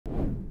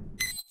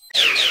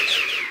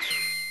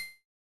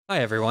Hi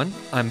everyone,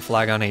 I'm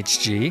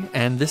FlagonHG,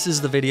 and this is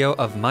the video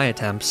of my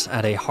attempts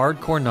at a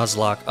hardcore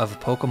Nuzlocke of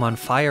Pokémon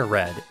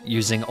FireRed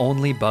using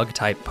only Bug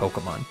Type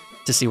Pokémon.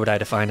 To see what I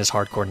define as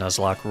Hardcore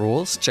Nuzlocke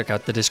Rules, check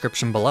out the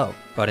description below.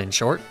 But in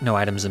short, no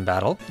items in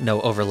battle, no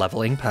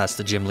overleveling past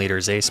the gym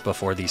leader's ace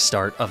before the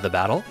start of the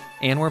battle,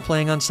 and we're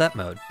playing on set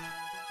mode.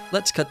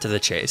 Let's cut to the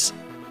chase.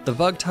 The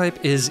Bug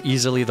type is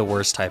easily the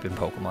worst type in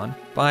Pokémon,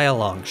 by a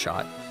long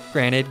shot.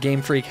 Granted,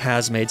 Game Freak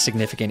has made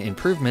significant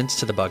improvements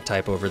to the bug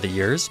type over the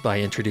years by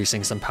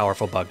introducing some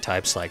powerful bug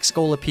types like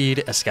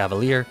Scolipede,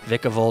 Escavalier,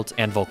 Vikavolt,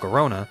 and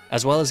Volcarona,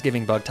 as well as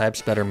giving bug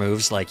types better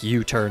moves like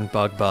U-Turn,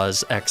 Bug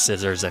Buzz,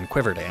 X-Scissors, and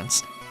Quiver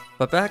Dance.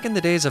 But back in the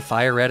days of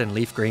Fire Red and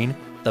Leaf Green,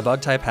 the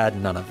bug type had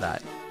none of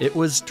that. It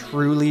was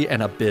truly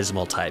an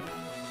abysmal type.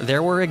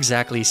 There were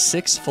exactly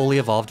 6 fully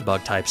evolved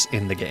bug types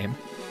in the game.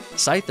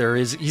 Scyther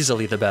is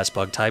easily the best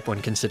bug type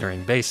when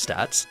considering base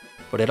stats,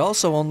 but it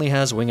also only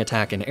has Wing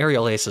Attack and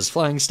Aerial Ace's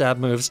Flying Stab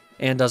moves,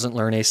 and doesn't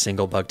learn a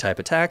single bug-type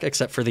attack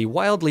except for the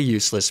wildly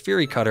useless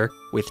Fury Cutter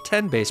with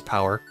 10 base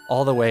power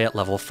all the way at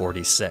level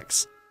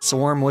 46.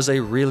 Swarm was a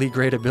really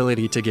great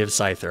ability to give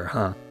Scyther,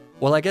 huh?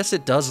 Well, I guess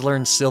it does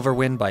learn Silver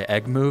Wind by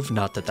Egg move,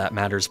 not that that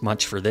matters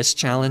much for this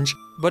challenge,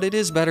 but it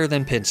is better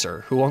than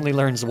Pinsir, who only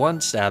learns one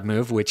stab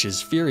move, which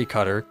is Fury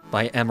Cutter,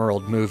 by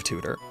Emerald Move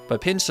Tutor.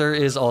 But Pinsir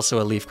is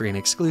also a Leaf Green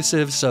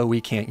exclusive, so we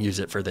can't use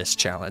it for this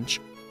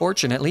challenge.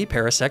 Fortunately,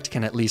 Parasect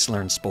can at least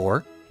learn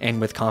Spore,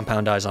 and with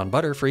Compound Eyes on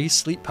Butterfree,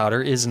 Sleep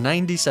Powder is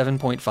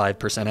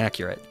 97.5%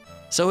 accurate,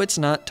 so it's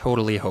not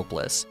totally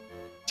hopeless.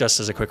 Just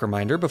as a quick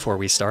reminder before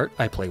we start,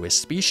 I play with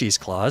Species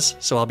Clause,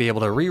 so I'll be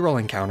able to reroll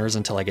encounters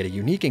until I get a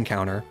unique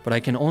encounter, but I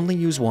can only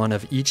use one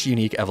of each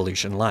unique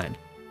evolution line.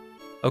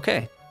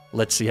 Okay,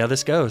 let's see how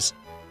this goes.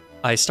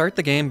 I start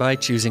the game by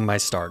choosing my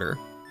starter,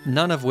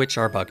 none of which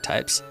are bug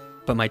types,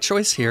 but my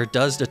choice here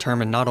does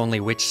determine not only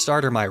which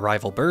starter my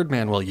rival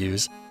Birdman will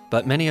use,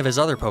 but many of his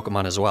other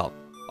Pokémon as well.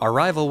 Our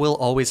rival will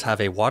always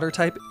have a Water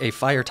type, a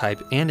Fire type,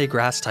 and a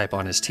Grass type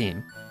on his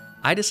team.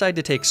 I decide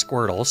to take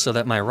Squirtle so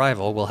that my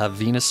rival will have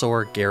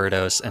Venusaur,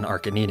 Gyarados, and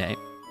Arcanine.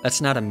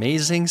 That's not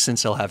amazing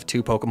since he'll have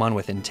 2 Pokémon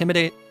with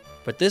Intimidate,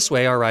 but this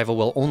way our rival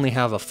will only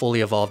have a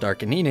fully evolved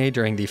Arcanine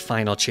during the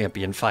final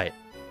champion fight.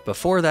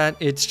 Before that,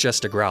 it's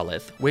just a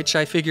Growlithe, which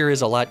I figure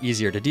is a lot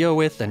easier to deal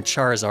with than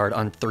Charizard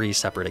on 3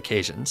 separate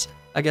occasions.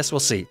 I guess we'll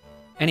see.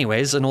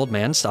 Anyways, an old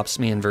man stops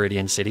me in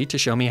Viridian City to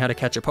show me how to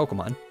catch a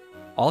Pokémon.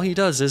 All he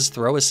does is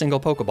throw a single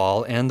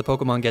Pokéball and the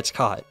Pokémon gets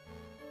caught.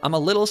 I'm a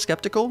little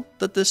skeptical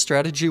that this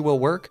strategy will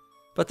work,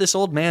 but this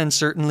old man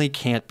certainly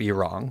can't be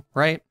wrong,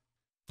 right?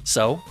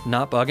 So,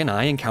 Notbug and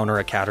I encounter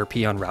a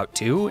Caterpie on Route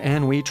 2,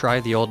 and we try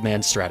the old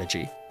man's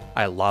strategy.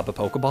 I lob a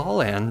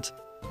Pokéball and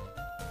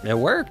it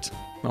worked.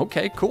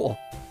 Okay, cool.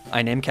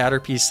 I name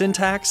Caterpie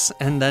Syntax,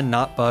 and then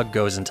Notbug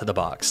goes into the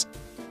box.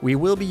 We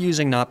will be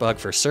using Notbug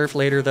for Surf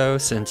later though,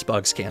 since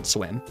bugs can't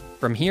swim.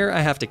 From here, I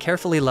have to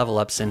carefully level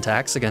up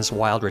Syntax against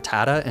Wild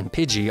Rattata and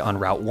Pidgey on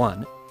Route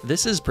 1.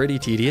 This is pretty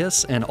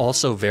tedious and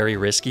also very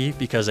risky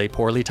because a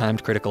poorly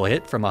timed critical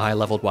hit from a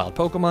high-leveled wild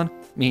Pokémon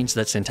means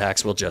that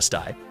Syntax will just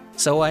die.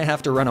 So I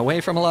have to run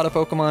away from a lot of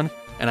Pokémon,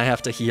 and I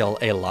have to heal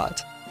a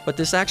lot. But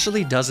this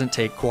actually doesn't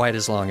take quite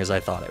as long as I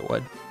thought it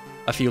would.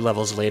 A few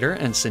levels later,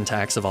 and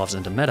Syntax evolves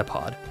into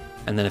Metapod.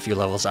 And then a few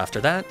levels after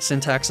that,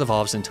 Syntax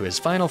evolves into his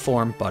final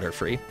form,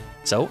 Butterfree.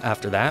 So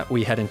after that,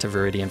 we head into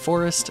Viridian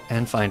Forest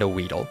and find a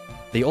Weedle.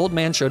 The old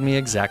man showed me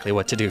exactly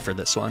what to do for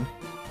this one.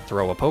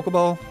 Throw a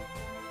Pokeball.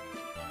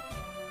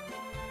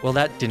 Well,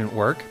 that didn't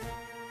work.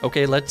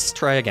 Okay, let's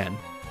try again.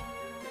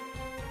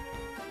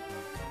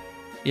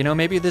 You know,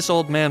 maybe this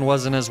old man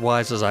wasn't as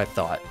wise as I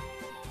thought.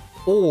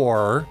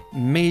 Or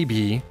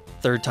maybe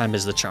third time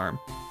is the charm.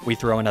 We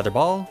throw another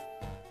ball.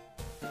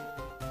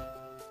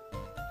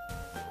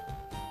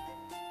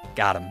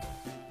 Got him.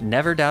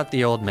 Never doubt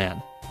the old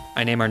man.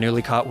 I name our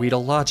newly caught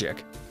Weedle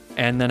Logic.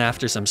 And then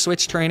after some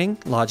switch training,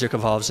 Logic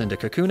evolves into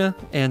Kakuna,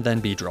 and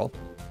then Beedrill.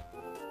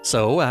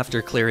 So,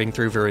 after clearing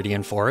through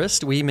Viridian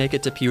Forest, we make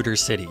it to Pewter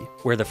City,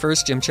 where the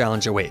first gym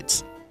challenge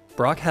awaits.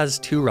 Brock has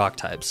 2 rock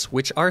types,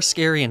 which are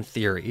scary in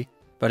theory,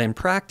 but in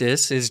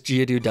practice, his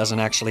Geodude doesn't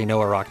actually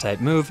know a rock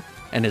type move,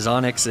 and his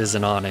Onix is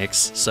an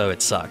Onix, so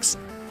it sucks.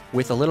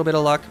 With a little bit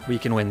of luck, we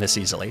can win this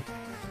easily.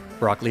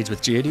 Brock leads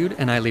with Geodude,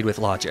 and I lead with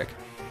Logic.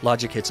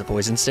 Logic hits a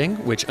Poison Sting,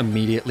 which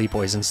immediately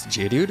poisons the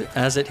Geodude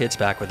as it hits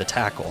back with a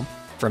Tackle.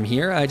 From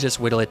here, I just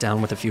whittle it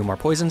down with a few more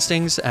Poison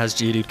Stings as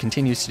Geodude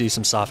continues to do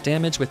some soft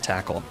damage with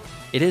Tackle.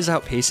 It is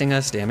outpacing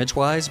us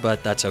damage-wise,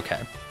 but that's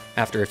okay.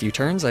 After a few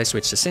turns, I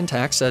switch to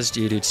Syntax as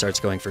Geodude starts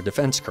going for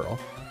Defense Curl.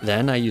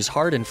 Then I use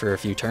Harden for a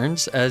few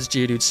turns as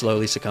Geodude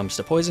slowly succumbs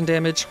to poison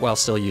damage while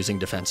still using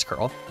Defense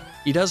Curl.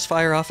 He does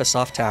fire off a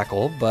soft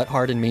Tackle, but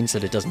Harden means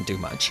that it doesn't do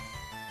much.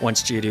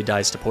 Once Geodude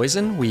dies to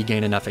poison, we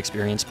gain enough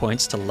experience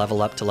points to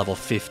level up to level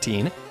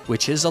 15,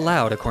 which is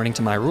allowed according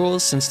to my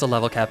rules since the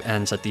level cap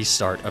ends at the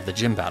start of the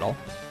gym battle.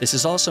 This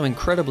is also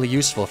incredibly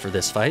useful for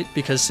this fight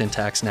because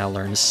Syntax now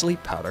learns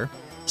Sleep Powder.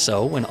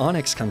 So when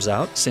Onix comes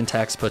out,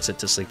 Syntax puts it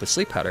to sleep with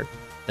Sleep Powder.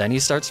 Then he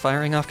starts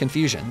firing off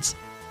Confusions.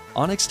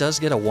 Onix does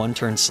get a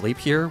 1-turn sleep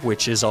here,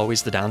 which is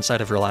always the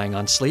downside of relying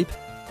on sleep,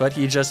 but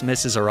he just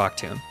misses a Rock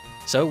Tomb,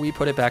 so we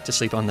put it back to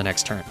sleep on the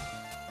next turn.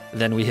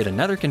 Then we hit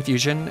another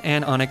Confusion,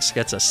 and Onix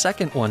gets a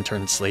second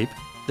 1-turn sleep,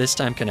 this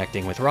time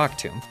connecting with Rock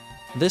Tomb.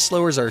 This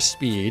lowers our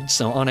speed,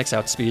 so Onix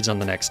outspeeds on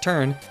the next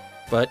turn,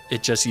 but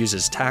it just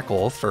uses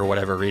Tackle for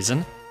whatever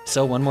reason,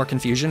 so one more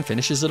Confusion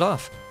finishes it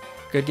off.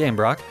 Good game,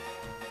 Brock.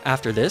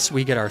 After this,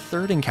 we get our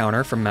third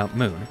encounter from Mount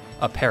Moon,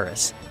 a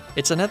Paris.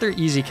 It's another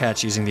easy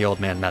catch using the Old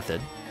Man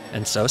method,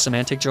 and so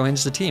Semantic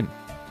joins the team.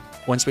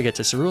 Once we get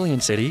to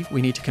Cerulean City,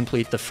 we need to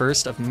complete the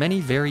first of many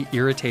very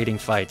irritating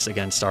fights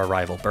against our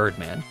rival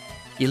Birdman.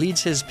 He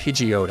leads his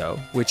Pidgeotto,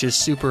 which is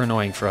super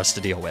annoying for us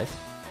to deal with.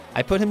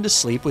 I put him to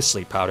sleep with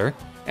Sleep Powder,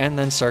 and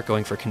then start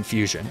going for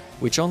Confusion,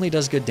 which only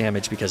does good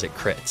damage because it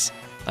crits.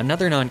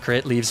 Another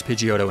non-crit leaves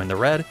Pidgeotto in the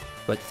red,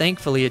 but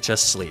thankfully it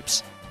just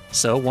sleeps.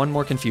 So one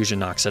more Confusion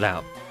knocks it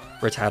out.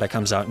 Rattata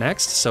comes out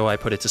next, so I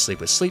put it to sleep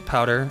with Sleep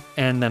Powder,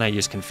 and then I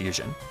use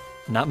Confusion.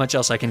 Not much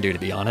else I can do, to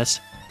be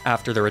honest.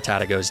 After the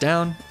Rattata goes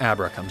down,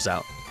 Abra comes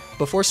out.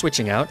 Before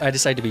switching out, I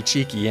decide to be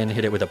cheeky and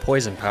hit it with a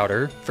Poison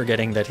Powder,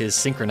 forgetting that his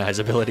Synchronize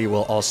ability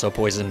will also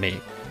poison me.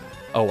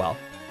 Oh well.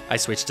 I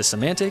switch to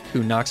Semantic,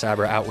 who knocks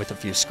Abra out with a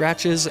few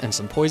scratches and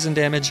some poison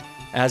damage,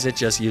 as it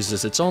just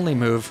uses its only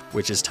move,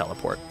 which is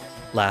Teleport.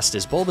 Last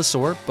is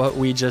Bulbasaur, but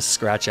we just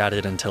scratch at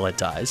it until it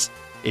dies.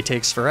 It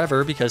takes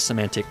forever because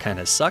Semantic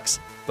kinda sucks,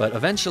 but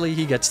eventually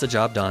he gets the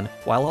job done,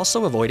 while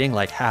also avoiding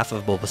like half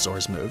of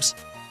Bulbasaur's moves.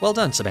 Well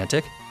done,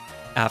 Semantic.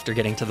 After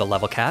getting to the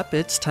level cap,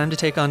 it's time to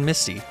take on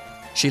Misty.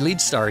 She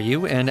leads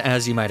Staryu, and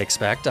as you might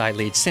expect, I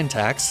lead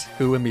Syntax,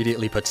 who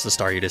immediately puts the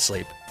Staryu to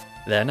sleep.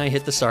 Then I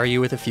hit the Staryu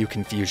with a few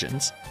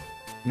Confusions.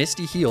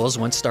 Misty heals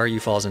once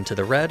Staryu falls into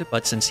the red,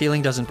 but since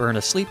healing doesn't burn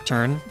a sleep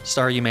turn,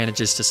 Staryu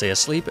manages to stay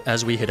asleep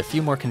as we hit a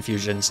few more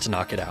Confusions to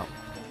knock it out.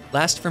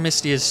 Last for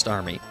Misty is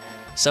Starmie.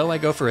 So I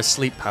go for a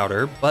Sleep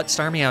Powder, but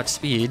Starmie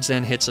outspeeds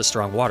and hits a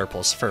strong Water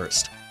Pulse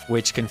first,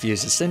 which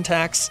confuses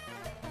Syntax,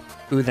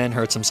 who then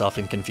hurts himself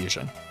in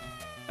Confusion.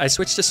 I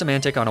switch to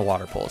Semantic on a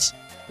Water Pulse.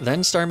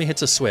 Then Starmie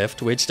hits a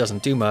Swift, which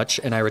doesn't do much,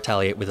 and I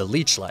retaliate with a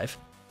Leech Life,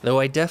 though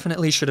I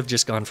definitely should have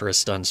just gone for a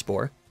Stun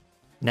Spore.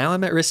 Now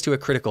I'm at risk to a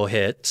critical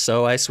hit,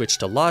 so I switch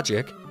to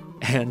Logic,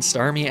 and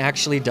Starmie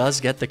actually does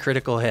get the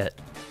critical hit.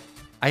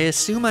 I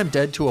assume I'm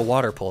dead to a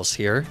Water Pulse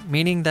here,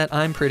 meaning that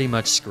I'm pretty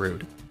much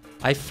screwed.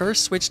 I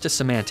first switch to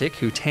Semantic,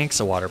 who tanks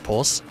a Water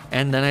Pulse,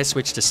 and then I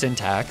switch to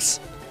Syntax,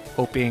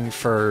 hoping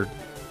for...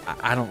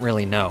 I don't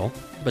really know.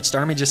 But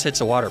Starmie just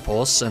hits a Water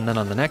Pulse, and then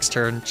on the next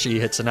turn, she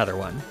hits another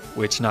one,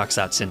 which knocks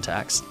out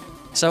Syntax.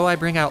 So I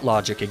bring out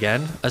Logic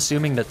again,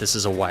 assuming that this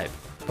is a wipe.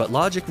 But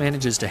Logic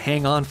manages to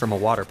hang on from a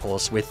Water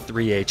Pulse with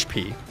 3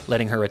 HP,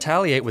 letting her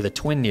retaliate with a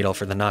Twin Needle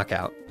for the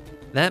knockout.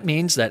 That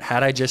means that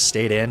had I just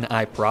stayed in,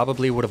 I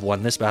probably would have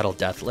won this battle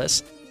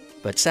deathless.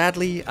 But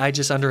sadly, I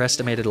just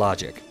underestimated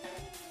Logic.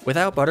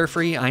 Without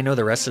Butterfree, I know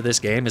the rest of this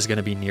game is going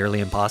to be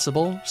nearly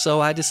impossible, so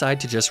I decide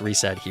to just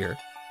reset here.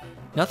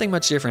 Nothing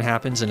much different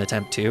happens in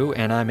Attempt 2,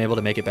 and I'm able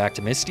to make it back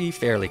to Misty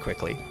fairly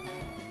quickly.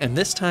 And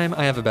this time,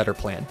 I have a better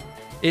plan.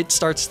 It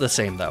starts the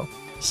same though.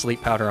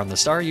 Sleep Powder on the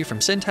Staryu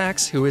from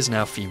Syntax, who is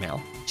now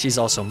female. She's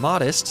also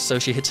modest, so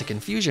she hits a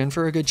Confusion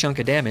for a good chunk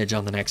of damage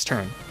on the next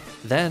turn.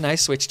 Then I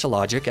switch to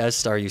Logic as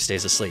Staryu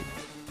stays asleep.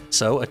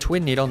 So a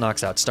Twin Needle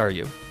knocks out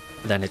Staryu.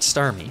 Then it's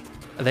Starmie.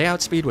 They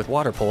outspeed with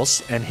Water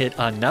Pulse and hit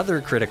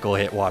another critical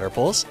hit Water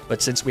Pulse,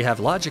 but since we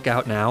have Logic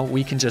out now,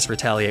 we can just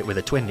retaliate with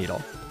a Twin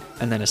Needle.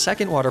 And then a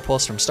second Water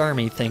Pulse from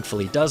Starmie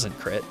thankfully doesn't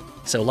crit,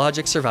 so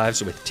Logic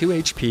survives with 2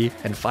 HP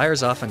and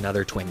fires off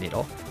another Twin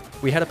Needle.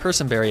 We had a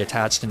Person Berry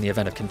attached in the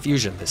event of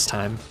Confusion this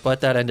time,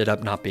 but that ended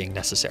up not being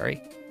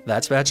necessary.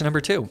 That's badge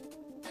number 2.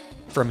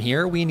 From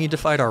here, we need to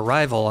fight our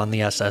rival on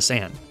the SS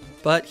Anne,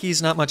 but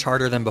he's not much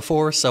harder than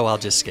before, so I'll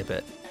just skip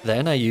it.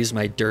 Then I use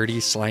my dirty,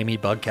 slimy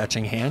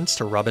bug-catching hands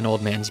to rub an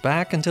old man's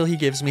back until he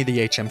gives me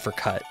the HM for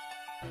cut.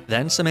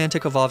 Then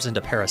Semantic evolves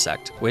into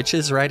Parasect, which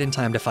is right in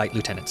time to fight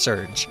Lieutenant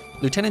Surge.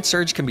 Lieutenant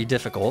Surge can be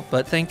difficult,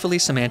 but thankfully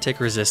Semantic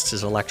resists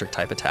his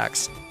electric-type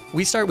attacks.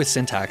 We start with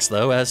Syntax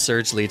though, as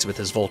Surge leads with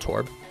his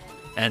Voltorb.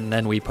 And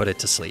then we put it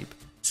to sleep.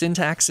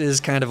 Syntax is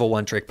kind of a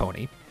one-trick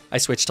pony. I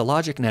switch to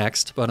Logic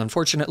next, but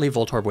unfortunately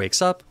Voltorb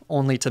wakes up,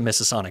 only to miss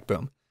a Sonic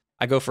Boom.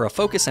 I go for a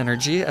Focus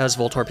Energy as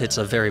Voltorb hits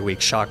a very weak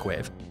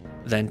Shockwave.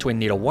 Then Twin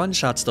Needle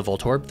one-shots the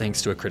Voltorb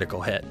thanks to a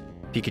critical hit.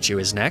 Pikachu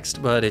is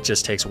next, but it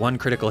just takes one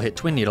critical hit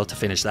Twin Needle to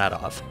finish that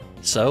off.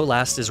 So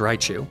last is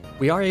Raichu.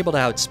 We are able to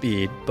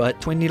outspeed,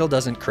 but Twin Needle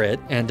doesn't crit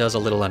and does a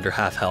little under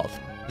half health.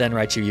 Then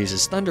Raichu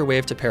uses Thunder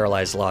Wave to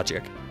paralyze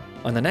Logic.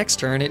 On the next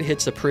turn, it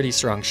hits a pretty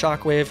strong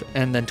Shockwave,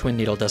 and then Twin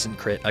Needle doesn't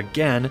crit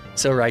again,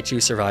 so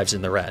Raichu survives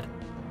in the red.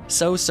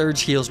 So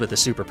Surge heals with a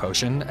Super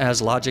Potion,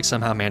 as Logic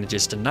somehow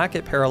manages to not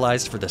get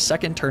paralyzed for the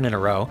second turn in a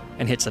row,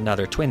 and hits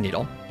another Twin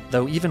Needle.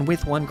 Though even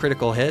with one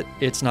critical hit,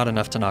 it's not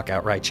enough to knock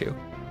out Raichu.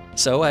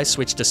 So I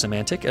switch to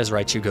Semantic as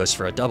Raichu goes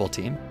for a double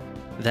team.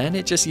 Then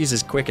it just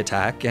uses Quick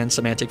Attack, and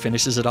Semantic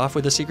finishes it off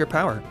with a Secret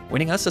Power,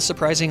 winning us a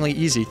surprisingly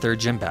easy 3rd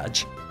gym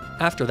badge.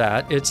 After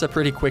that, it's a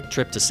pretty quick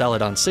trip to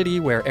Celadon City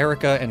where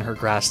Erica and her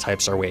grass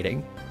types are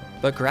waiting.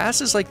 But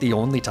Grass is like the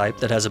only type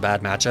that has a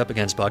bad matchup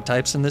against bug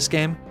types in this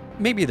game.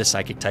 Maybe the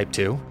Psychic type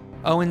too.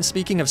 Oh, and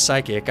speaking of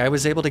Psychic, I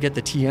was able to get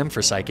the TM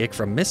for Psychic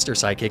from Mr.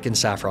 Psychic in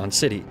Saffron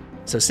City.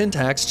 So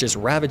Syntax just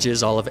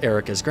ravages all of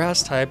Erica's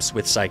Grass types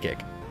with Psychic.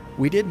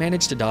 We did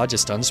manage to dodge a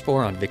Stun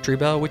Spore on Victory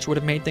Bell, which would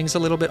have made things a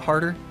little bit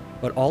harder,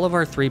 but all of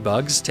our 3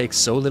 bugs take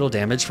so little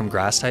damage from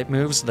Grass type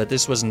moves that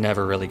this was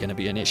never really going to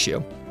be an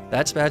issue.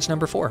 That's badge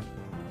number 4.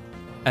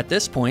 At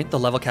this point, the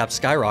level cap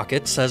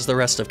skyrockets as the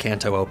rest of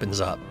Kanto opens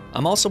up.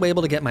 I'm also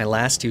able to get my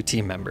last 2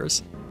 team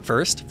members.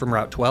 First, from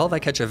Route 12 I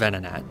catch a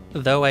Venonat,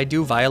 though I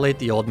do violate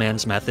the old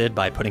man's method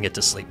by putting it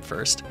to sleep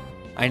first.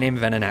 I name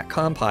Venonat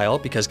Compile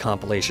because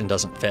compilation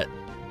doesn't fit.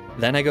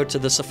 Then I go to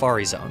the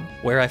Safari Zone,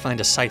 where I find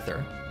a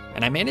Scyther,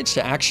 and I manage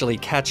to actually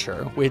catch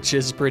her, which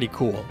is pretty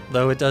cool,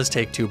 though it does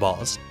take 2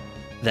 balls.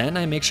 Then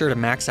I make sure to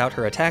max out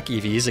her attack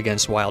EVs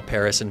against Wild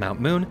Paris and Mount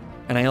Moon,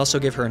 and I also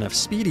give her enough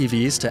speed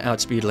EVs to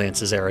outspeed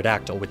Lance's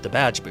Aerodactyl with the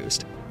badge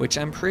boost, which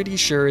I'm pretty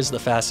sure is the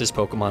fastest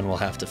Pokemon we'll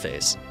have to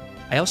face.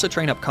 I also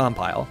train up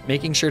Compile,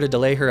 making sure to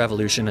delay her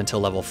evolution until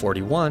level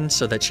 41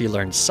 so that she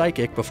learns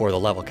Psychic before the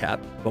level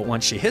cap, but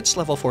once she hits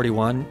level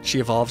 41, she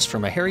evolves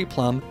from a Hairy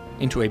Plum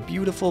into a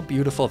beautiful,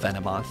 beautiful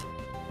Venomoth.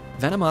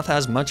 Venomoth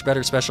has much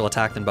better special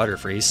attack than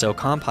Butterfree, so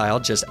Compile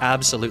just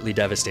absolutely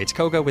devastates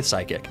Koga with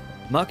Psychic.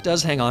 Muck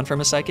does hang on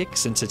from a Psychic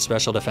since its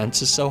special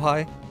defense is so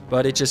high,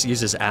 but it just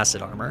uses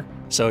Acid Armor,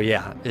 so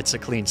yeah, it's a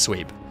clean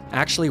sweep.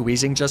 Actually,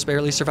 Weezing just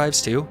barely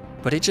survives too,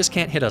 but it just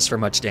can't hit us for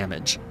much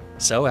damage.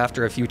 So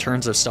after a few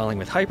turns of stalling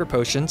with Hyper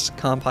Potions,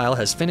 Compile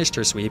has finished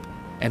her sweep,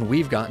 and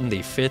we've gotten the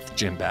 5th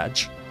gym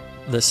badge.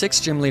 The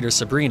 6th gym leader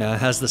Sabrina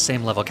has the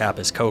same level cap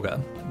as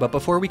Koga, but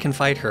before we can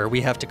fight her,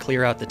 we have to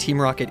clear out the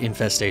Team Rocket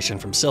infestation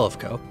from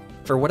Silphco.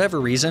 For whatever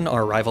reason,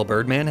 our rival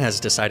Birdman has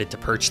decided to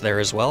perch there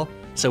as well,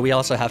 so we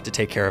also have to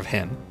take care of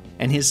him.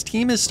 And his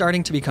team is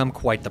starting to become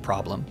quite the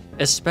problem,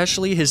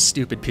 especially his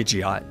stupid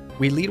Pidgeot.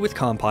 We lead with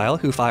Compile,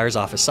 who fires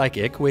off a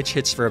Psychic, which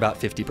hits for about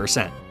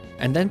 50%.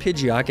 And then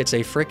Pidgeot gets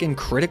a frickin'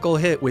 critical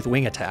hit with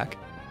Wing Attack.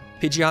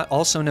 Pidgeot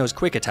also knows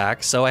Quick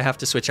Attack, so I have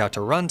to switch out to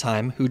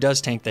Runtime, who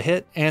does tank the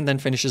hit and then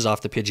finishes off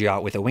the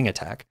Pidgeot with a Wing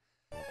Attack.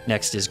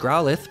 Next is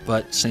Growlithe,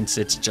 but since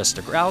it's just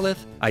a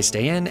Growlithe, I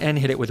stay in and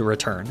hit it with a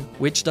Return,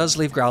 which does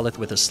leave Growlithe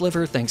with a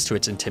Sliver thanks to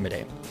its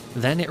Intimidate.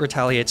 Then it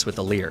retaliates with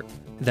a Leer.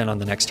 Then on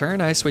the next turn,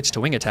 I switch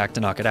to Wing Attack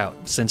to knock it out,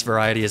 since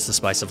variety is the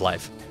spice of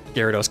life.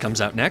 Gyarados comes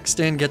out next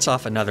and gets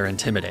off another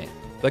Intimidate.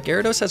 But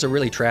Gyarados has a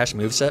really trash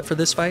moveset for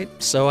this fight,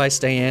 so I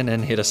stay in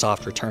and hit a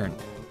soft Return.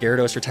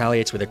 Gyarados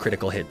retaliates with a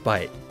critical hit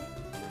Bite.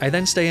 I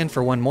then stay in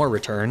for one more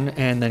Return,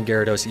 and then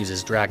Gyarados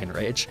uses Dragon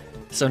Rage,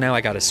 so now I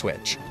gotta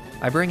switch.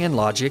 I bring in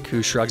Logic,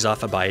 who shrugs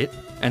off a Bite,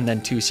 and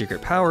then 2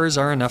 Secret Powers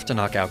are enough to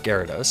knock out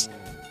Gyarados.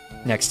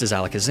 Next is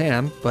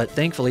Alakazam, but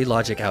thankfully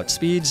Logic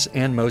outspeeds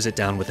and mows it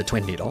down with a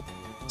Twin Needle.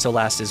 So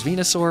last is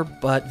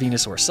Venusaur, but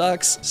Venusaur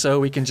sucks, so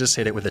we can just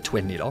hit it with a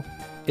Twin Needle.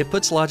 It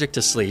puts Logic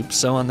to sleep,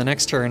 so on the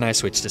next turn I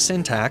switch to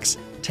Syntax,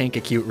 tank a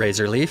cute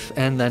Razor Leaf,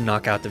 and then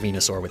knock out the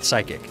Venusaur with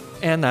Psychic.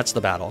 And that's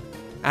the battle.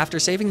 After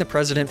saving the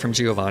President from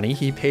Giovanni,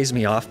 he pays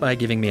me off by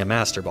giving me a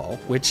Master Ball,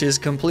 which is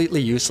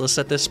completely useless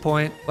at this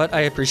point, but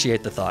I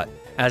appreciate the thought.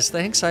 As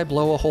thanks, I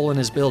blow a hole in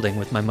his building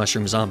with my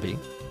Mushroom Zombie.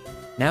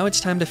 Now it's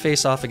time to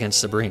face off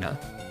against Sabrina.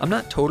 I'm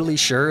not totally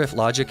sure if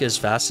Logic is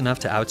fast enough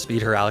to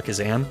outspeed her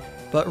Alakazam,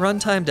 but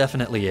Runtime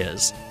definitely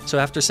is. So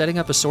after setting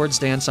up a Swords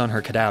Dance on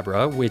her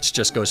Kadabra, which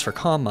just goes for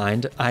Calm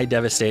Mind, I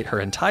devastate her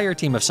entire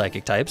team of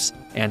Psychic types,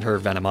 and her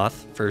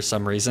Venomoth, for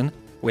some reason,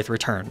 with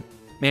Return.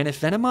 Man,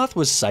 if Venomoth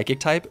was Psychic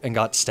type and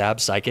got Stab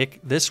Psychic,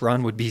 this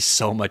run would be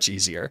so much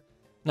easier.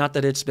 Not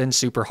that it's been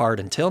super hard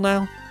until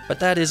now, but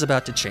that is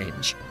about to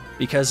change.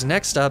 Because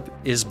next up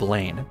is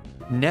Blaine.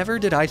 Never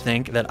did I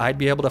think that I'd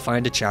be able to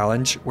find a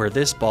challenge where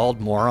this bald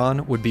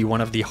moron would be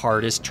one of the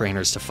hardest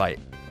trainers to fight.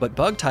 But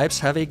bug types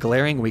have a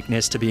glaring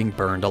weakness to being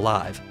burned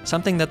alive,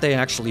 something that they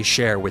actually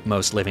share with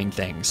most living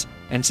things.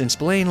 And since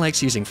Blaine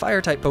likes using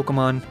fire-type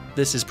Pokemon,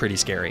 this is pretty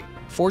scary.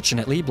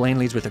 Fortunately, Blaine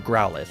leads with a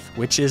Growlithe,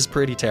 which is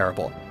pretty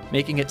terrible,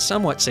 making it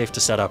somewhat safe to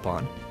set up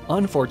on.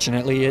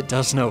 Unfortunately, it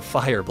does no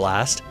Fire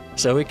Blast,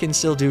 so it can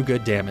still do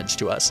good damage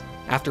to us.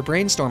 After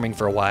brainstorming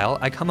for a while,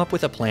 I come up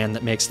with a plan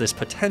that makes this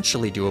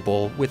potentially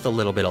doable with a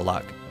little bit of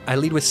luck. I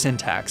lead with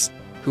Syntax,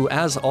 who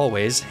as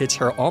always hits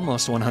her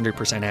almost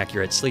 100%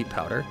 accurate Sleep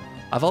Powder.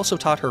 I've also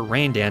taught her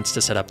Rain Dance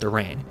to set up the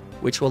rain,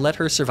 which will let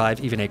her survive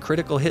even a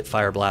critical hit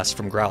Fire Blast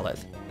from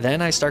Growlithe.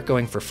 Then I start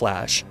going for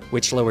Flash,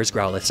 which lowers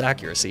Growlithe's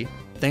accuracy.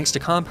 Thanks to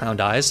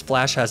Compound Eyes,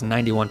 Flash has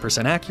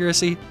 91%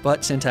 accuracy,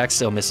 but Syntax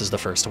still misses the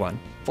first one.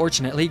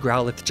 Fortunately,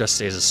 Growlithe just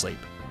stays asleep.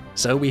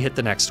 So we hit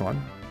the next one,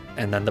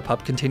 and then the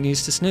pup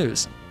continues to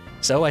snooze.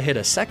 So I hit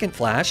a second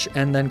Flash,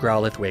 and then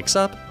Growlithe wakes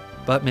up,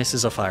 but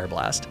misses a Fire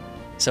Blast.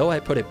 So I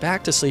put it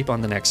back to sleep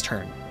on the next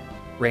turn.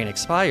 Rain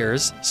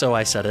expires, so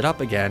I set it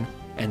up again,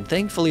 and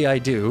thankfully I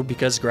do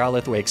because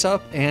Growlithe wakes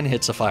up and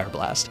hits a Fire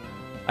Blast.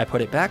 I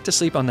put it back to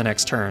sleep on the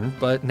next turn,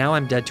 but now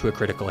I'm dead to a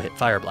critical hit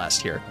Fire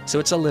Blast here, so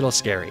it's a little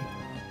scary.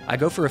 I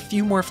go for a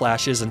few more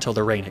flashes until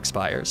the rain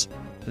expires.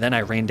 Then I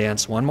Rain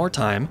Dance one more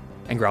time,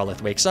 and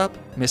Growlithe wakes up,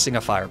 missing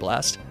a Fire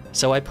Blast.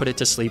 so I put it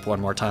to sleep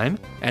one more time,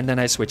 and then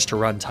I switch to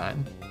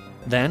runtime.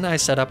 Then I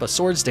set up a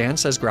Swords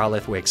Dance as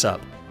Growlithe wakes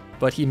up,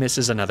 but he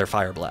misses another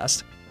Fire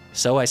Blast.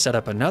 So I set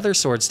up another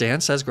Swords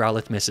Dance as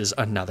Growlithe misses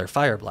another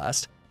Fire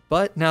Blast.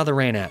 But now the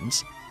rain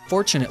ends.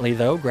 Fortunately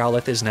though,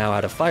 Growlithe is now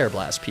out of Fire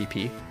Blast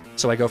PP,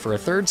 so I go for a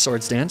third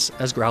Swords Dance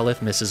as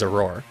Growlithe misses a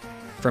Roar.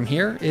 From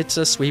here, it's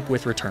a sweep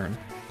with return.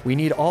 We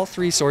need all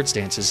 3 Swords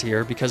Dances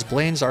here because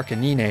Blaine's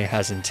Arcanine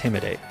has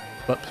Intimidate,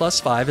 but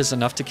 +5 is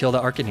enough to kill the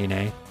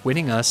Arcanine,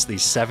 winning us the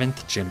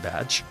 7th gym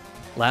badge.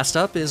 Last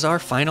up is our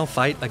final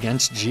fight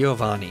against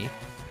Giovanni.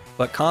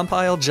 But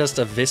Compile just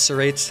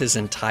eviscerates his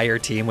entire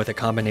team with a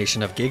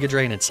combination of Giga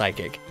Drain and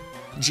Psychic.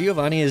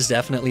 Giovanni is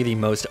definitely the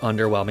most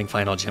underwhelming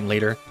final gym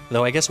leader,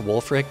 though I guess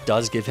Wolfric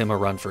does give him a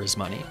run for his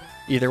money.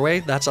 Either way,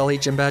 that's all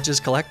 8 gym badges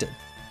collected.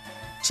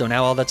 So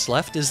now all that's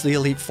left is the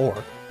Elite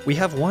Four. We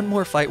have one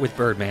more fight with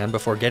Birdman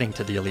before getting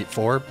to the Elite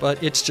Four,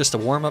 but it's just a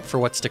warm-up for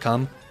what's to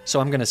come, so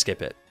I'm gonna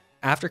skip it.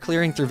 After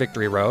clearing through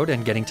Victory Road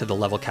and getting to the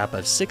level cap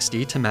of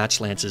 60 to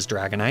match Lance's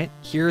Dragonite,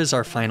 here is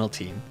our final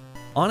team.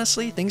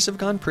 Honestly, things have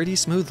gone pretty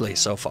smoothly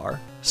so far,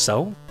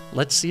 so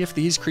let's see if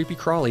these creepy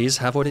crawlies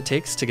have what it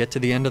takes to get to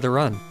the end of the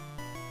run.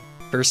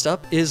 First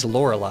up is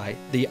Lorelei,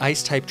 the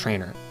Ice-type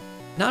trainer.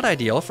 Not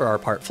ideal for our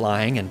part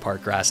flying and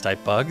part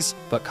grass-type bugs,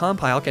 but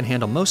Compile can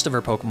handle most of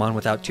her Pokemon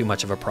without too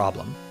much of a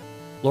problem.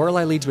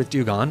 Lorelei leads with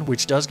Dewgong,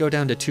 which does go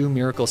down to 2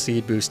 Miracle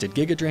Seed boosted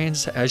Giga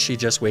Drains as she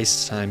just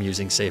wastes time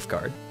using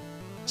Safeguard.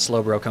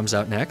 Slowbro comes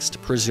out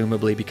next,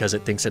 presumably because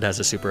it thinks it has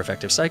a super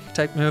effective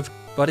Psychic-type move,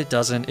 but it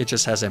doesn't, it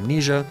just has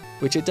Amnesia,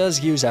 which it does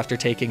use after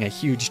taking a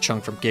huge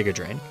chunk from Giga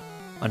Drain.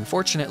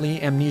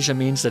 Unfortunately, Amnesia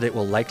means that it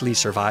will likely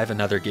survive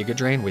another Giga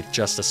Drain with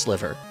just a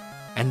sliver.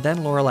 And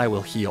then Lorelei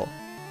will heal.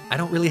 I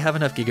don't really have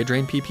enough Giga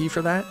Drain PP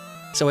for that,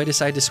 so I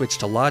decide to switch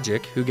to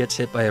Logic, who gets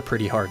hit by a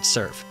pretty hard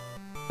Surf.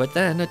 But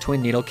then a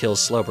Twin Needle kills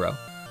Slowbro.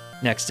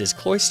 Next is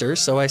Cloyster,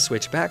 so I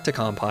switch back to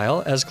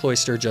Compile as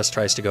Cloyster just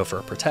tries to go for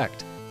a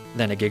Protect.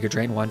 Then a Giga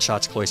Drain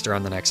one-shots Cloyster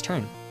on the next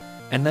turn.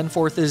 And then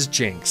fourth is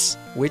Jinx,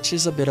 which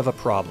is a bit of a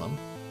problem.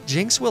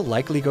 Jinx will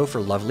likely go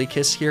for Lovely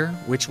Kiss here,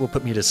 which will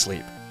put me to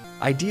sleep.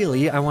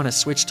 Ideally, I want to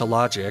switch to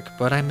Logic,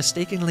 but I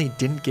mistakenly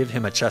didn't give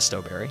him a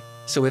Chesto Berry.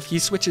 So if he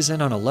switches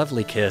in on a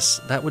Lovely Kiss,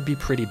 that would be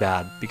pretty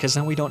bad, because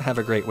then we don't have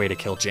a great way to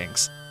kill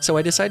Jinx. So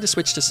I decide to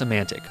switch to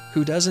Semantic,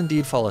 who does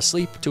indeed fall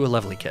asleep to a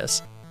Lovely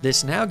Kiss.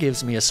 This now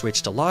gives me a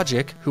switch to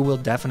Logic, who will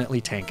definitely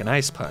tank an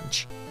Ice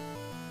Punch.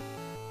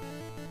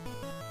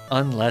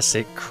 Unless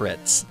it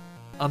crits.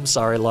 I'm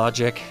sorry,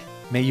 Logic.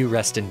 May you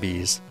rest in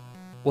peace.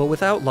 Well,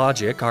 without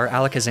Logic, our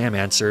Alakazam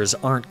answers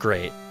aren't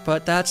great,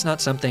 but that's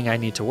not something I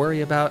need to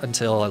worry about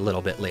until a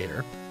little bit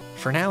later.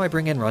 For now, I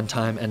bring in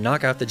Runtime and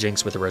knock out the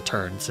Jinx with a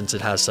Return since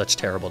it has such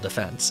terrible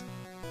defense.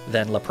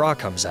 Then Lapra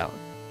comes out.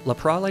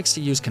 Lapra likes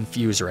to use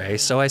Confuse Ray,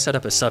 so I set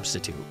up a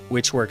substitute,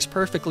 which works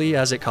perfectly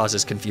as it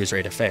causes Confuse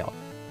Ray to fail.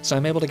 So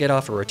I'm able to get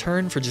off a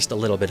Return for just a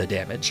little bit of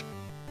damage.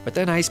 But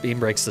then Ice Beam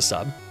breaks the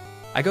sub.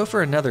 I go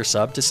for another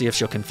sub to see if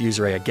she'll Confuse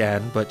Ray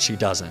again, but she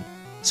doesn't.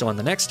 So on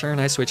the next turn,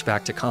 I switch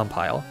back to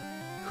Compile,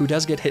 who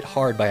does get hit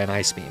hard by an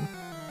Ice Beam.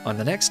 On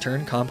the next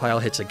turn, Compile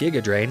hits a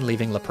Giga Drain,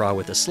 leaving Lapra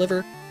with a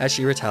Sliver, as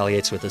she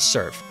retaliates with a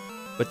Surf.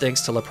 But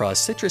thanks to Lapra's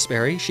Citrus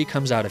Berry, she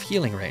comes out of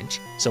healing range,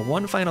 so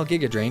one final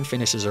Giga Drain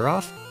finishes her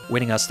off,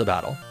 winning us the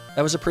battle.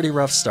 That was a pretty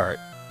rough start.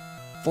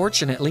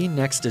 Fortunately,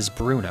 next is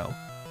Bruno,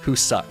 who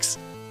sucks.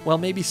 Well,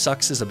 maybe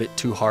sucks is a bit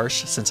too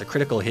harsh, since a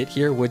critical hit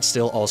here would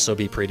still also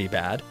be pretty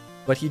bad.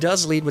 But he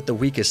does lead with the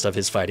weakest of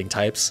his fighting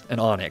types, an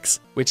Onix,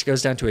 which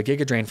goes down to a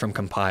Giga Drain from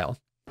Compile.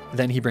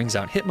 Then he brings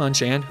out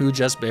Hitmonchan, who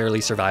just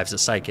barely survives a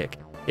Psychic.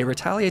 It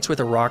retaliates with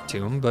a Rock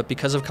Tomb, but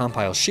because of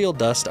Compile's Shield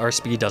Dust, our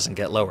speed doesn't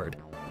get lowered.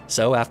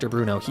 So after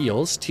Bruno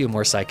heals, 2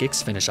 more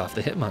Psychics finish off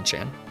the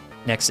Hitmonchan.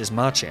 Next is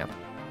Machamp.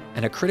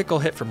 And a critical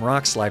hit from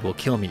Rock Slide will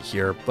kill me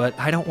here, but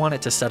I don't want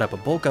it to set up a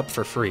bulk up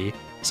for free,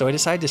 so I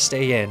decide to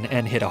stay in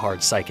and hit a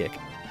hard Psychic.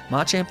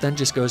 Machamp then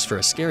just goes for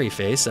a Scary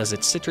Face as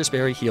its Citrus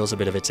Berry heals a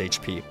bit of its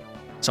HP.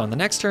 So on the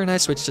next turn I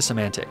switch to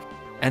Semantic,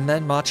 and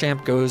then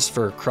Machamp goes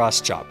for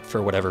Cross Chop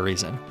for whatever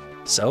reason.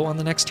 So on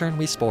the next turn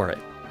we Spore it.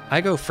 I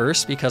go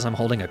first because I'm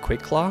holding a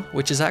Quick Claw,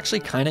 which is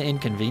actually kinda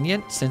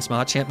inconvenient since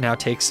Machamp now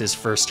takes his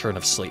first turn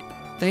of sleep.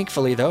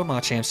 Thankfully though,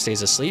 Machamp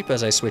stays asleep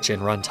as I switch in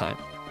Runtime.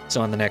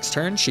 So on the next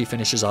turn, she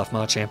finishes off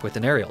Machamp with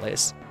an Aerial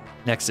Ace.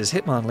 Next is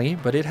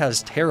Hitmonlee, but it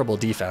has terrible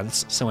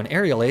defense, so an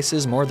Aerial Ace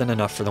is more than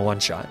enough for the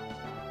one-shot.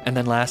 And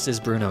then last is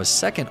Bruno's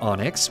second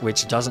Onix,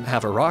 which doesn't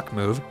have a rock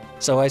move,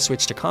 so I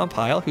switch to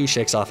Compile, who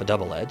shakes off a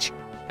Double Edge.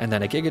 And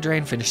then a Giga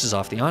Drain finishes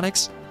off the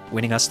Onix,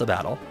 winning us the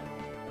battle.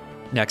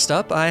 Next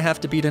up, I have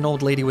to beat an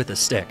old lady with a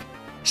stick.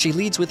 She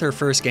leads with her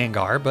first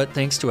Gengar, but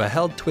thanks to a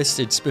held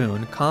Twisted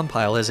Spoon,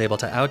 Compile is able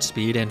to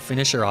outspeed and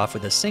finish her off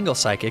with a single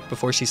Psychic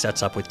before she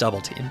sets up with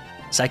Double Team.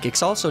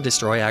 Psychics also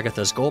destroy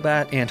Agatha's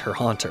Golbat and her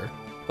Haunter,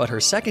 but her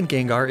second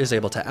Gengar is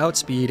able to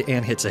outspeed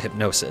and hits a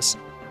Hypnosis.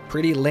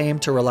 Pretty lame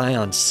to rely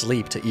on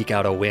sleep to eke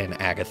out a win,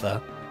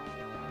 Agatha.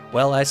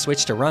 Well, I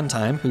switch to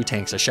Runtime, who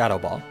tanks a Shadow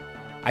Ball.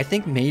 I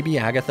think maybe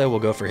Agatha will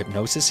go for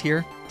Hypnosis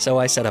here, so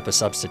I set up a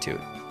substitute.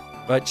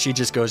 But she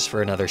just goes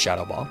for another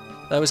Shadow Ball.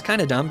 That was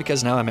kinda dumb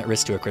because now I'm at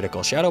risk to a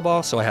critical Shadow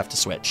Ball, so I have to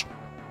switch.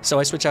 So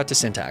I switch out to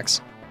Syntax.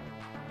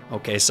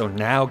 Okay, so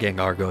now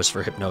Gengar goes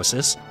for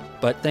Hypnosis,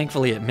 but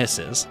thankfully it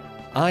misses.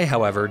 I,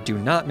 however, do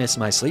not miss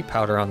my Sleep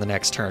Powder on the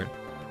next turn,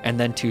 and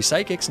then 2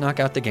 Psychics knock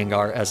out the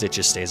Gengar as it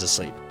just stays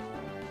asleep.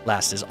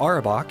 Last is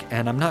Arbok,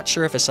 and I'm not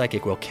sure if a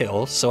Psychic will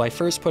kill, so I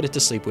first put it to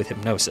sleep with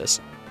Hypnosis.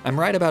 I'm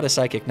right about a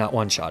Psychic not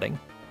one-shotting,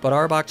 but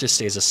Arbok just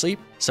stays asleep,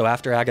 so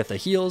after Agatha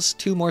heals,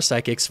 2 more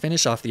Psychics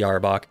finish off the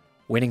Arbok,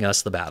 winning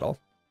us the battle.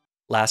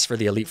 Last for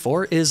the Elite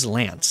Four is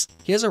Lance.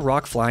 He has a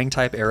Rock Flying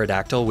type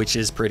Aerodactyl, which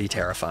is pretty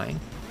terrifying.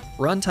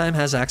 Runtime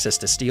has access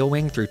to Steel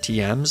Wing through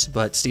TMs,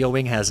 but Steel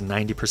Wing has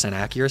 90%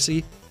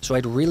 accuracy, so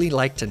I'd really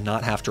like to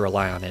not have to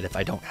rely on it if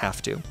I don't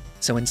have to.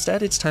 So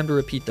instead, it's time to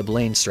repeat the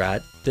Blaine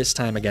strat, this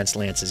time against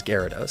Lance's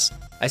Gyarados.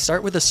 I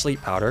start with a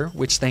Sleep Powder,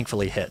 which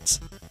thankfully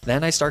hits.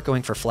 Then I start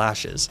going for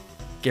flashes.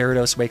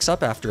 Gyarados wakes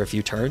up after a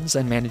few turns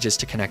and manages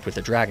to connect with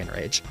the Dragon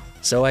Rage,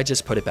 so I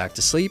just put it back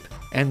to sleep,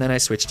 and then I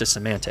switch to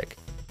Semantic.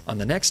 On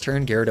the next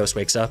turn, Gyarados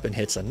wakes up and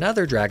hits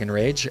another Dragon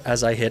Rage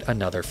as I hit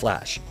another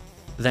Flash.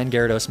 Then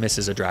Gyarados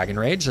misses a Dragon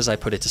Rage as I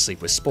put it to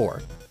sleep with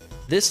Spore.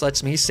 This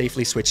lets me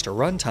safely switch to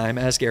Runtime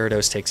as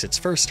Gyarados takes its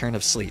first turn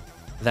of sleep.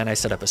 Then I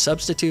set up a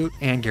Substitute,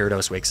 and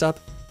Gyarados wakes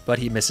up, but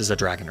he misses a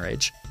Dragon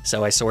Rage.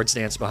 So I Swords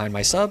Dance behind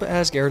my sub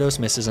as Gyarados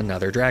misses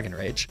another Dragon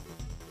Rage.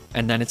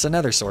 And then it's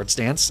another Swords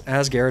Dance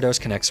as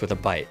Gyarados connects with a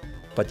Bite.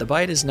 But the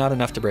Bite is not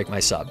enough to break my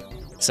sub.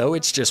 So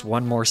it's just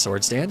one more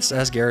Swords Dance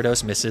as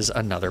Gyarados misses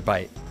another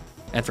Bite.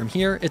 And from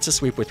here, it's a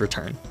sweep with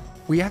Return.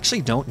 We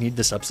actually don't need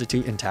the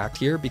Substitute intact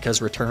here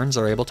because Returns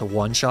are able to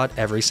one-shot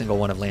every single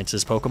one of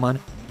Lance's Pokemon,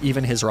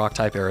 even his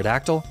Rock-type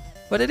Aerodactyl,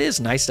 but it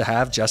is nice to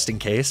have just in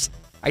case.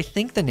 I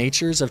think the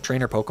natures of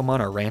trainer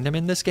Pokemon are random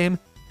in this game,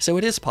 so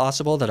it is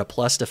possible that a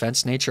plus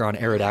defense nature on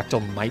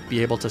Aerodactyl might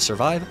be able to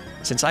survive,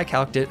 since I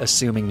calced it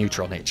assuming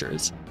neutral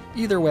natures.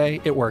 Either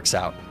way, it works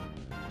out.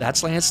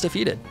 That's Lance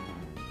defeated.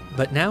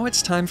 But now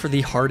it's time for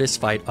the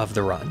hardest fight of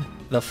the run,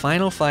 the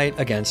final fight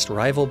against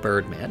rival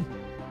Birdman.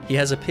 He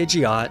has a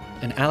Pidgeot,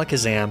 an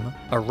Alakazam,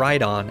 a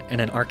Rhydon,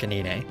 and an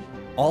Arcanine,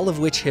 all of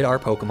which hit our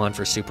Pokemon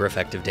for super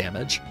effective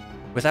damage.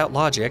 Without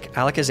logic,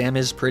 Alakazam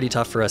is pretty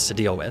tough for us to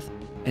deal with,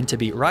 and to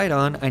beat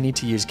Rhydon, I need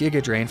to use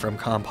Giga Drain from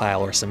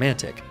Compile or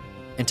Semantic,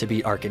 and to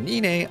beat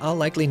Arcanine, I'll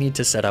likely need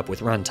to set up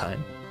with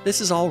Runtime.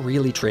 This is all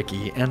really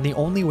tricky, and the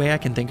only way I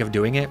can think of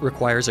doing it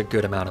requires a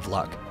good amount of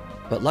luck.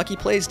 But lucky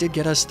plays did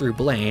get us through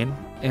Blaine,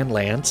 and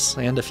Lance,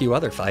 and a few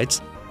other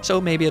fights, so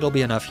maybe it'll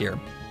be enough here.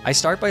 I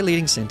start by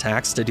leading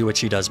Syntax to do what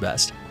she does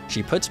best.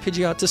 She puts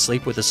Pidgeot to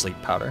sleep with a Sleep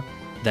Powder.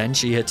 Then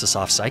she hits a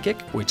Soft Psychic,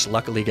 which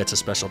luckily gets a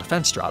special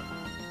defense drop.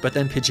 But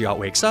then Pidgeot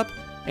wakes up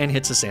and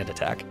hits a Sand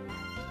Attack.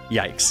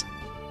 Yikes.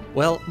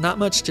 Well, not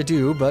much to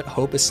do, but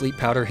hope a Sleep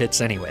Powder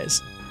hits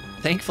anyways.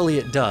 Thankfully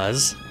it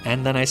does,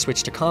 and then I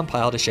switch to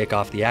Compile to shake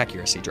off the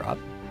accuracy drop.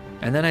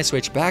 And then I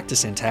switch back to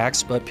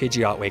Syntax, but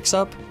Pidgeot wakes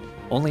up,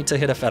 only to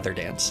hit a Feather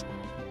Dance.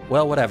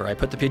 Well, whatever, I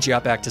put the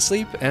Pidgeot back to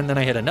sleep, and then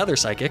I hit another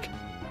Psychic,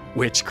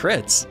 which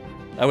crits.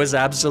 That was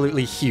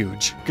absolutely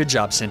huge. Good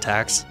job,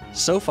 Syntax.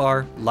 So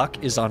far,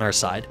 luck is on our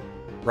side.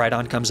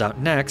 Rhydon comes out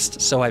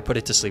next, so I put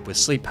it to sleep with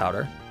Sleep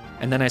Powder.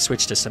 And then I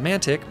switch to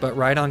Semantic, but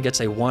Rhydon gets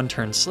a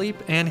 1-turn sleep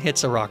and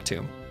hits a Rock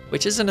Tomb,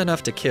 which isn't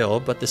enough to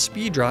kill, but the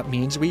speed drop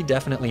means we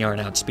definitely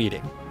aren't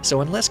outspeeding. So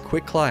unless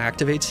Quick Claw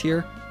activates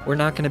here, we're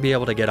not going to be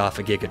able to get off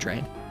a Giga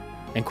Drain.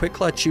 And Quick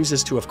Claw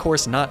chooses to of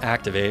course not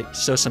activate,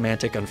 so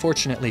Semantic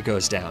unfortunately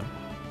goes down.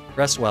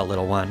 Rest well,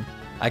 little one.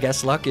 I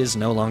guess luck is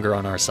no longer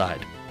on our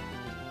side.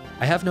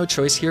 I have no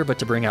choice here but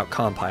to bring out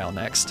Compile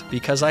next,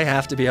 because I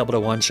have to be able to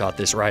one-shot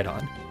this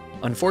Rhydon.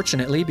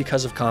 Unfortunately,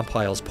 because of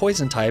Compile's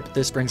Poison type,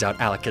 this brings out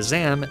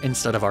Alakazam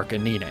instead of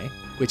Arcanine,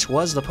 which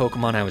was the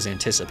Pokemon I was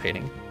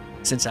anticipating.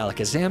 Since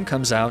Alakazam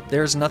comes out,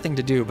 there's nothing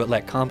to do but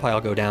let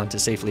Compile go down to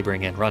safely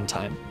bring in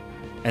Runtime.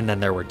 And then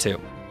there were 2.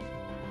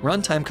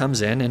 Runtime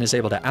comes in and is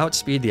able to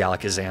outspeed the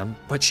Alakazam,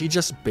 but she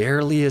just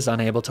barely is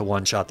unable to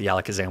one-shot the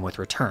Alakazam with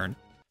Return,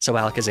 so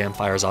Alakazam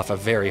fires off a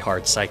very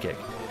hard Psychic.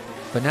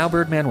 But now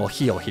Birdman will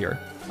heal here.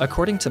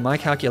 According to my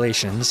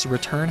calculations,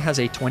 Return has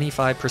a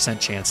 25%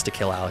 chance to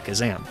kill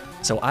Alakazam,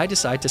 so I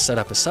decide to set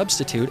up a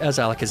Substitute as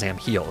Alakazam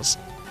heals.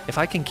 If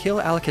I can kill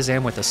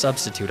Alakazam with a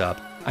Substitute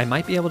up, I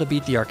might be able to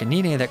beat the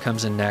Arcanine that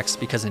comes in next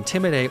because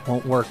Intimidate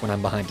won't work when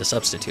I'm behind a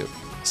Substitute.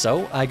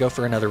 So I go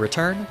for another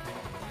Return,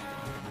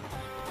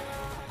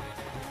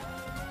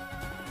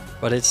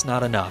 but it's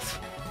not enough.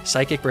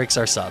 Psychic breaks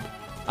our sub.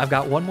 I've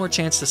got one more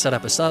chance to set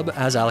up a sub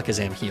as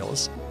Alakazam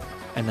heals.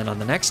 And then on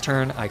the next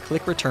turn, I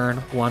click Return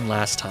one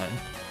last time.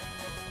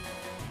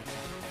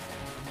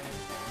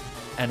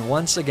 And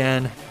once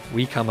again,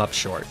 we come up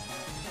short.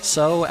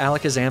 So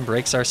Alakazam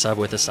breaks our sub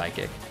with a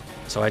Psychic.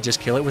 So I just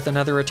kill it with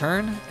another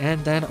Return,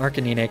 and then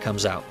Arcanine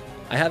comes out.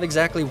 I have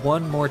exactly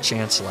one more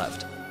chance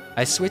left.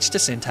 I switch to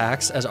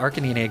Syntax as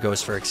Arcanine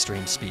goes for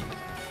extreme speed.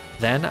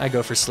 Then I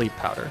go for Sleep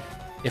Powder.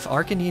 If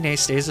Arcanine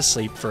stays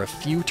asleep for a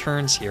few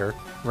turns here,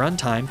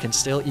 Runtime can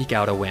still eke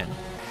out a win.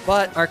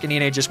 But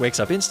Arcanine just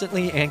wakes up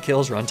instantly and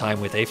kills Runtime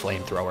with a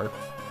Flamethrower.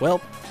 Well,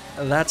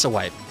 that's a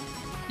wipe.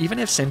 Even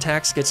if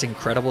Syntax gets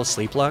incredible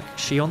sleep luck,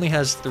 she only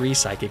has 3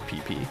 Psychic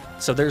PP,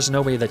 so there's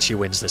no way that she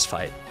wins this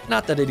fight.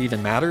 Not that it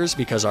even matters,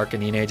 because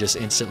Arcanine just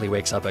instantly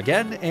wakes up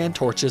again and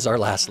torches our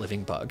last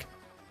living bug.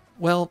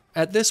 Well,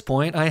 at this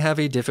point, I have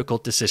a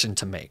difficult decision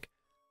to make.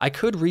 I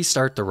could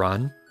restart the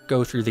run,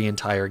 go through the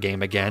entire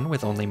game again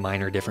with only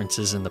minor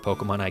differences in the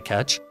Pokemon I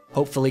catch,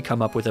 hopefully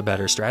come up with a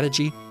better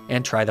strategy,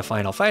 and try the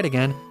final fight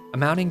again,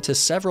 amounting to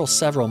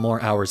several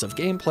more hours of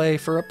gameplay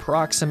for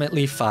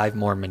approximately 5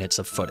 more minutes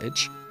of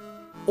footage.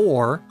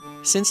 Or,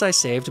 since I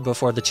saved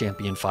before the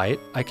champion fight,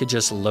 I could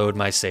just load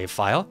my save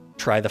file,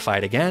 try the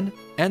fight again,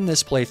 end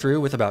this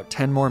playthrough with about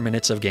 10 more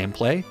minutes of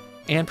gameplay,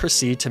 and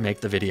proceed to make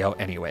the video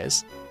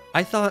anyways.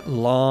 I thought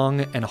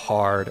long and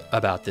hard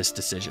about this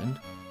decision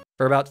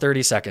for about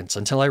 30 seconds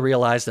until I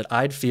realized that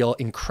I'd feel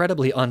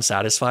incredibly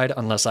unsatisfied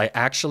unless I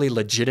actually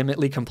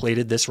legitimately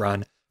completed this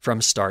run from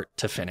start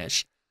to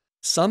finish.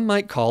 Some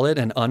might call it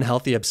an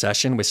unhealthy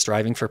obsession with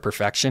striving for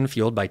perfection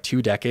fueled by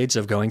 2 decades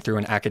of going through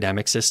an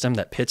academic system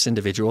that pits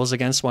individuals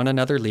against one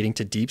another, leading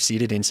to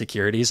deep-seated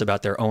insecurities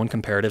about their own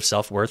comparative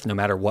self-worth no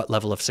matter what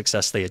level of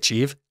success they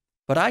achieve.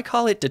 But I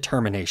call it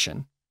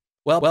determination.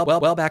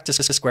 Well, back to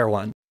square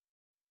one.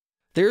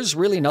 There's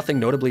really nothing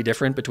notably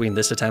different between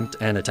this attempt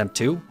and attempt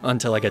 2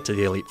 until I get to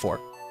the Elite Four,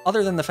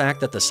 other than the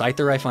fact that the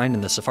Scyther I find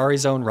in the Safari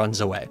Zone runs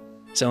away.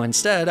 So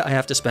instead, I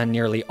have to spend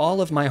nearly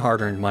all of my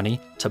hard-earned money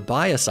to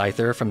buy a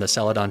Scyther from the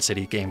Celadon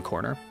City Game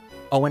Corner.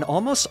 Oh, and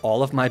almost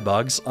all of my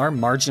bugs are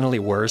marginally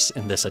worse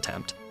in this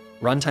attempt.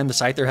 Runtime the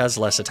Scyther has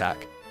less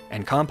attack,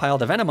 and Compile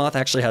the Venomoth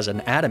actually has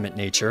an adamant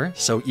nature,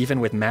 so even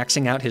with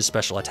maxing out his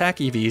special attack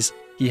EVs,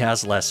 he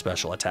has less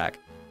special attack.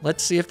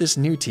 Let's see if this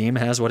new team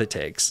has what it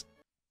takes.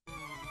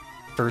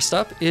 First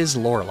up is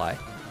Lorelei.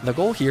 The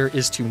goal here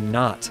is to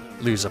not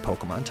lose a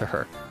Pokemon to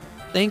her.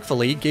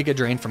 Thankfully, Giga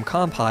Drain from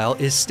Compile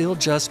is still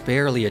just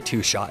barely a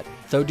 2-shot,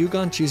 though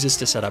Dewgong chooses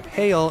to set up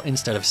Hail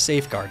instead of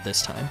Safeguard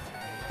this time.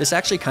 This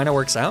actually kinda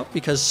works out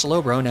because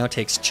Slowbro now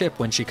takes Chip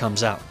when she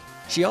comes out.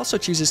 She also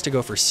chooses to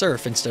go for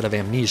Surf instead of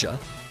Amnesia,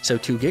 so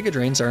 2 Giga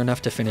Drains are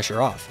enough to finish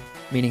her off,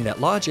 meaning that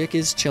Logic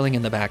is chilling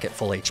in the back at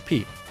full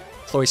HP.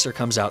 Cloyster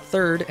comes out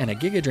third, and a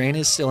Giga Drain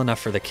is still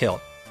enough for the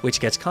kill, which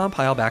gets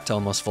Compile back to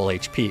almost full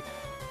HP.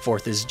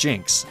 Fourth is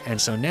Jinx,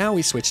 and so now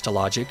we switch to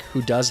Logic,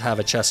 who does have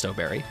a Chesto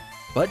Berry.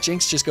 But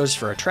Jinx just goes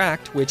for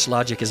Attract, which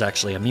Logic is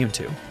actually immune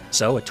to,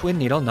 so a Twin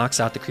Needle knocks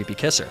out the Creepy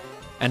Kisser.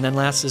 And then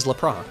last is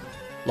Lapras.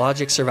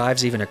 Logic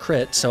survives even a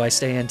crit, so I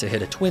stay in to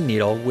hit a Twin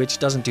Needle, which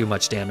doesn't do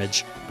much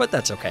damage, but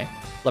that's okay.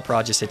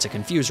 Lapras just hits a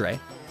Confuse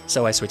Ray.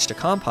 So I switch to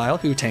Compile,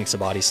 who tanks a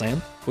Body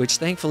Slam, which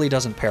thankfully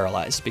doesn't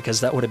paralyze,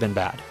 because that would have been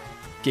bad.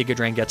 Giga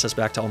Drain gets us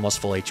back to almost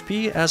full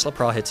HP as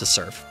Lapras hits a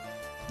Surf.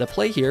 The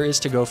play here is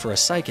to go for a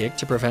Psychic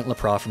to prevent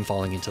Lapras from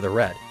falling into the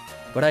red,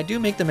 but I do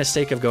make the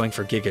mistake of going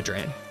for Giga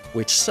Drain,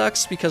 which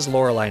sucks because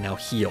Lorelei now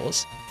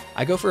heals.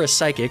 I go for a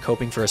Psychic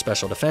hoping for a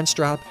special defense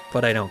drop,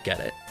 but I don't get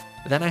it.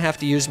 Then I have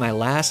to use my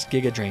last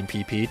Giga Drain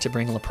PP to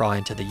bring Lapras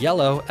into the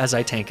yellow as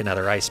I tank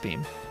another Ice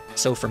Beam.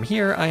 So from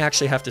here, I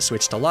actually have to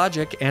switch to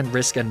Logic and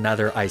risk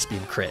another Ice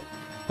Beam crit,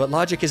 but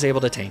Logic is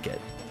able to tank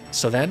it.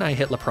 So then I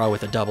hit Lapras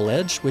with a Double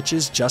Edge, which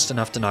is just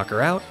enough to knock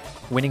her out,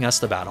 winning us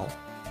the battle.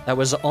 That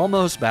was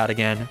almost bad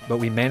again, but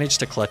we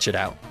managed to clutch it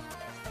out.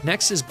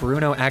 Next is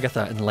Bruno,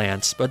 Agatha, and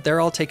Lance, but they're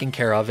all taken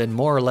care of in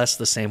more or less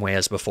the same way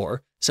as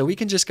before, so we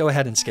can just go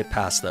ahead and skip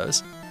past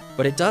those.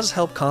 But it does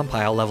help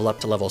Compile level up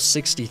to level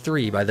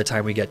 63 by the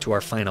time we get to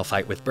our final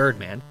fight with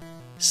Birdman.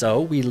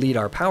 So we lead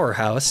our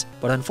powerhouse,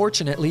 but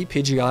unfortunately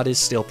Pidgeot is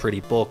still pretty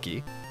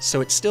bulky,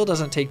 so it still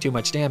doesn't take too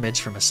much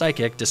damage from a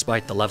Psychic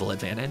despite the level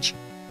advantage.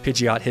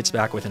 Pidgeot hits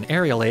back with an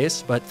Aerial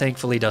Ace, but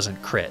thankfully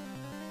doesn't crit.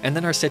 And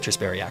then our Citrus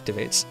Berry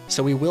activates,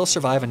 so we will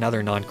survive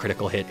another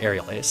non-critical hit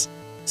Aerial Ace.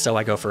 So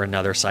I go for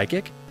another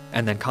Psychic,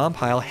 and then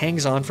Compile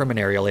hangs on from an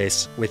Aerial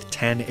Ace with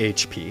 10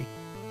 HP.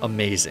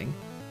 Amazing.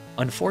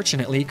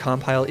 Unfortunately,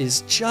 Compile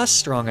is just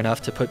strong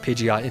enough to put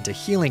Pidgeot into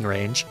healing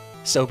range,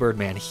 so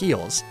Birdman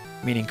heals,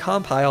 meaning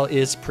Compile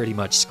is pretty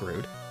much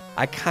screwed.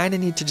 I kinda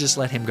need to just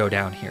let him go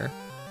down here.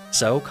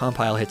 So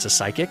Compile hits a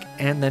Psychic,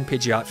 and then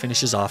Pidgeot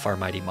finishes off our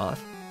Mighty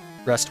Moth.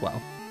 Rest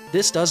well.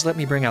 This does let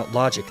me bring out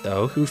Logic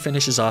though, who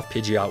finishes off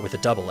Pidgeot with a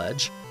Double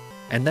Edge.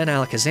 And then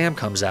Alakazam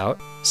comes out,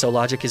 so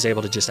Logic is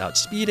able to just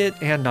outspeed it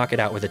and knock it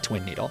out with a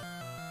Twin Needle.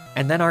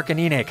 And then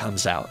Arcanine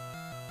comes out,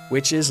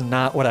 which is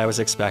not what I was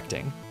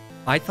expecting.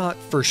 I thought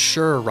for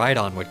sure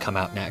Rhydon would come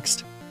out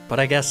next, but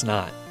I guess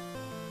not.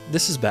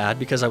 This is bad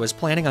because I was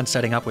planning on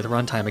setting up with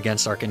runtime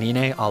against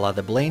Arcanine a la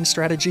the Blaine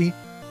strategy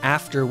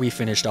after we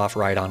finished off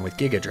Rhydon with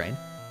Giga Drain.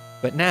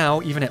 But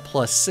now, even at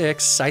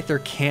 +6,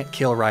 Scyther can't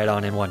kill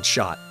Rhydon in one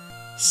shot.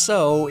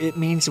 So it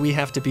means we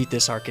have to beat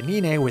this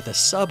Arcanine with a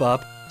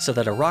sub-up so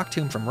that a Rock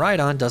Tomb from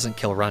Rhydon doesn't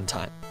kill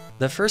runtime.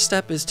 The first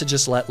step is to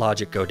just let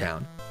Logic go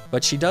down,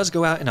 but she does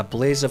go out in a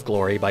blaze of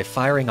glory by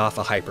firing off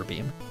a Hyper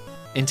Beam.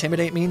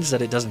 Intimidate means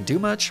that it doesn't do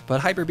much,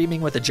 but Hyper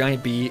Beaming with a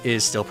giant bee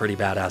is still pretty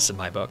badass in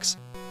my books.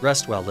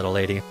 Rest well, little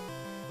lady.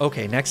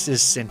 Okay, next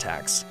is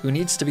Syntax, who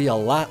needs to be a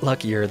lot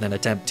luckier than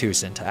Attempt 2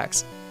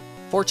 Syntax.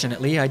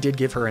 Fortunately, I did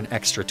give her an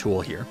extra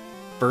tool here.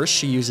 First,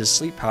 she uses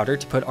Sleep Powder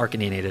to put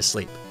Arcanine to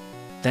sleep.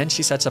 Then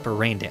she sets up a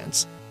Rain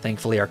Dance.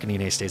 Thankfully,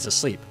 Arcanine stays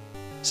asleep.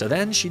 So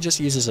then she just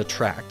uses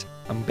Attract.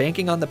 I'm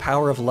banking on the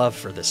power of love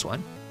for this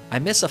one. I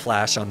miss a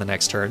Flash on the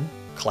next turn,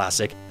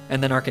 classic,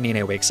 and then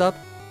Arcanine wakes up,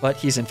 but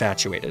he's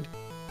infatuated.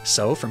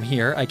 So from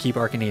here, I keep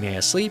Arcanine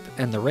asleep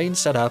and the rain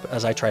set up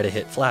as I try to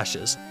hit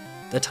flashes.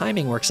 The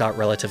timing works out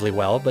relatively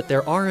well, but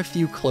there are a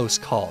few close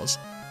calls.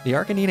 The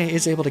Arcanine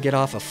is able to get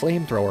off a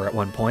flamethrower at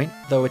one point,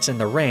 though it's in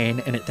the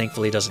rain and it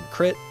thankfully doesn't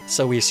crit,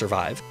 so we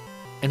survive.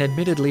 And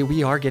admittedly,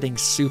 we are getting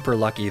super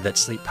lucky that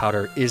Sleep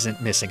Powder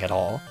isn't missing at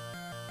all.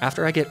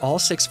 After I get all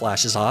 6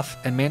 flashes off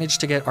and manage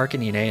to get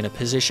Arcanine in a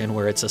position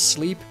where it's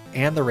asleep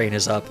and the rain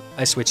is up,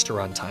 I switch to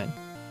runtime.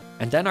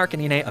 And then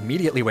Arcanine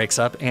immediately wakes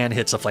up and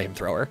hits a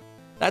flamethrower.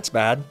 That's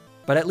bad,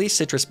 but at least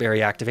Citrus Berry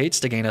activates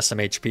to gain us some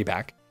HP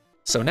back.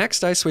 So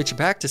next I switch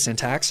back to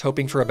Syntax,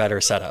 hoping for a better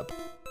setup.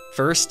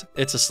 First,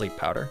 it's a Sleep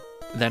Powder.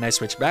 Then I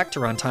switch back to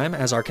runtime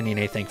as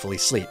Arcanine thankfully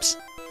sleeps.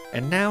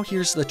 And now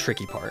here's the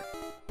tricky part.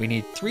 We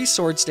need 3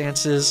 Swords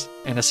Dances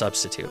and a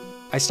substitute.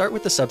 I start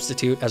with the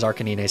substitute as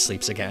Arcanine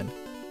sleeps again.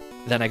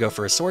 Then I go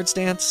for a Swords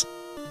Dance,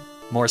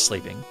 more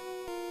sleeping.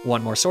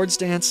 1 more Swords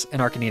Dance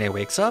and Arcanine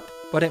wakes up,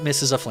 but it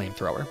misses a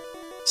flamethrower.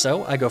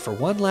 So I go for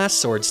 1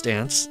 last Swords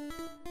Dance,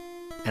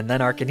 and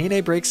then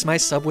Arcanine breaks my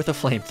sub with a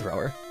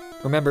flamethrower.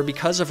 Remember,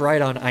 because of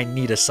Rhydon, I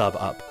need a sub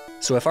up.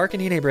 So if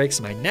Arcanine breaks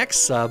my next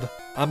sub,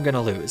 I'm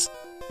gonna lose.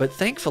 But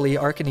thankfully,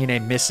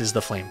 Arcanine misses the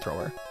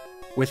flamethrower.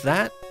 With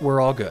that,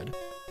 we're all good.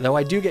 Though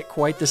I do get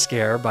quite the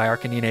scare by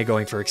Arcanine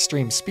going for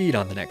extreme speed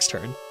on the next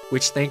turn,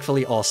 which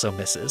thankfully also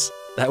misses.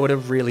 That would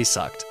have really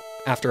sucked.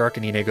 After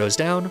Arcanine goes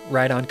down,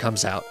 Rhydon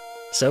comes out.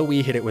 So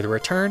we hit it with a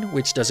Return,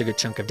 which does a good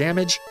chunk of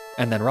damage,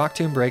 and then Rock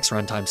Tomb breaks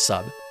Runtime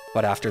sub.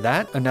 But after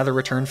that, another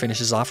Return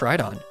finishes off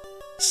Rhydon.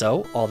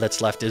 So all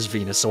that's left is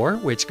Venusaur,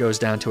 which goes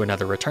down to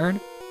another Return,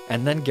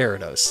 and then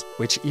Gyarados,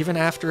 which even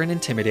after an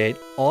Intimidate,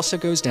 also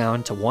goes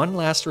down to 1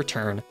 last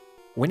Return,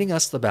 winning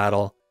us the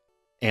battle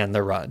and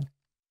the run.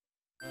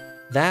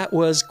 That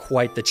was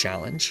quite the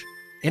challenge.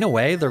 In a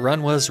way, the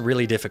run was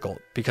really difficult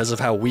because of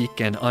how weak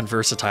and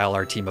unversatile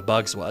our team of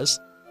bugs was.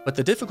 But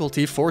the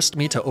difficulty forced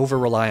me to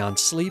over-rely on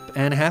sleep,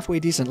 and halfway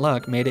decent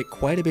luck made it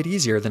quite a bit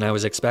easier than I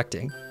was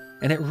expecting.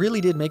 And it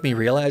really did make me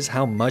realize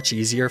how much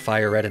easier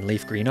Fire Red and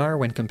Leaf Green are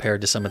when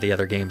compared to some of the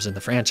other games in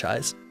the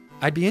franchise.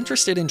 I'd be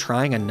interested in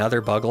trying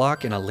another bug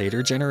lock in a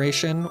later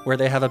generation where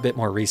they have a bit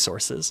more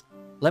resources.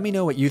 Let me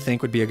know what you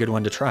think would be a good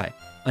one to try.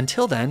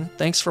 Until then,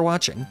 thanks for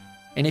watching.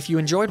 And if you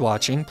enjoyed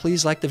watching,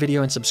 please like the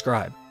video and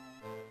subscribe.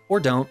 Or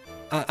don't,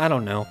 I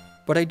don't know.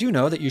 But I do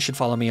know that you should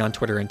follow me on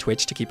Twitter and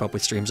Twitch to keep up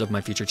with streams of my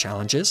future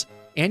challenges,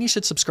 and you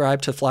should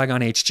subscribe to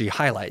Flygon HG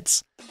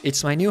Highlights.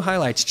 It's my new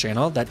highlights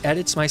channel that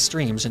edits my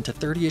streams into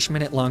 30-ish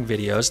minute long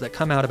videos that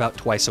come out about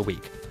twice a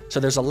week. So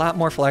there's a lot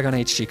more Flygon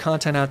HG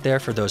content out there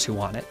for those who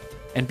want it.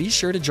 And be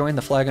sure to join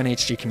the Flygon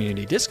HG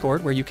community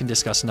Discord where you can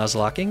discuss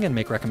Nuzlocking and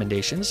make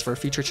recommendations for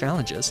future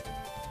challenges.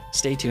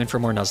 Stay tuned for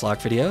more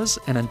Nuzlocke videos,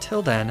 and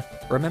until then,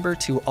 remember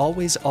to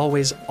always,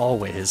 always,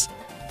 always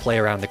play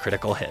around the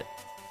critical hit.